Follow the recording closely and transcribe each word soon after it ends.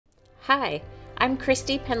Hi, I'm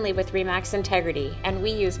Christy Pendley with Remax Integrity, and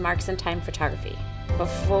we use Marks and Time photography.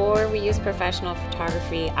 Before we used professional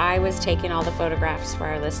photography, I was taking all the photographs for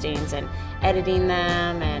our listings and editing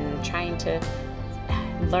them and trying to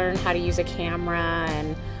learn how to use a camera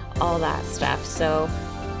and all that stuff. So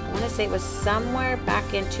I want to say it was somewhere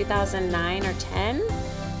back in 2009 or 10.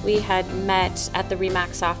 We had met at the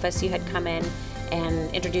Remax office. You had come in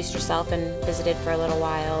and introduced yourself and visited for a little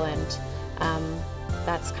while, and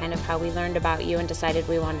that's kind of how we learned about you and decided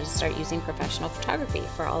we wanted to start using professional photography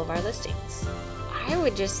for all of our listings. I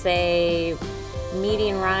would just say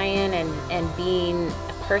meeting Ryan and being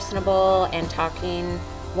personable and talking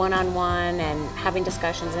one-on-one and having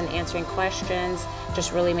discussions and answering questions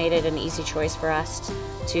just really made it an easy choice for us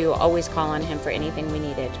to always call on him for anything we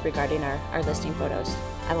needed regarding our listing photos.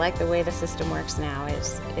 I like the way the system works now.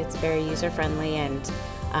 It's very user-friendly and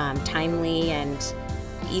timely and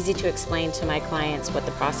easy to explain to my clients what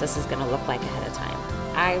the process is going to look like ahead of time.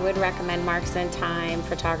 I would recommend Marks and Time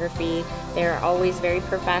photography. They're always very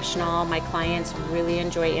professional. My clients really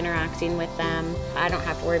enjoy interacting with them. I don't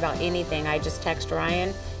have to worry about anything. I just text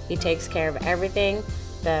Ryan. He takes care of everything.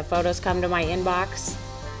 The photos come to my inbox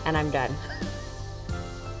and I'm done.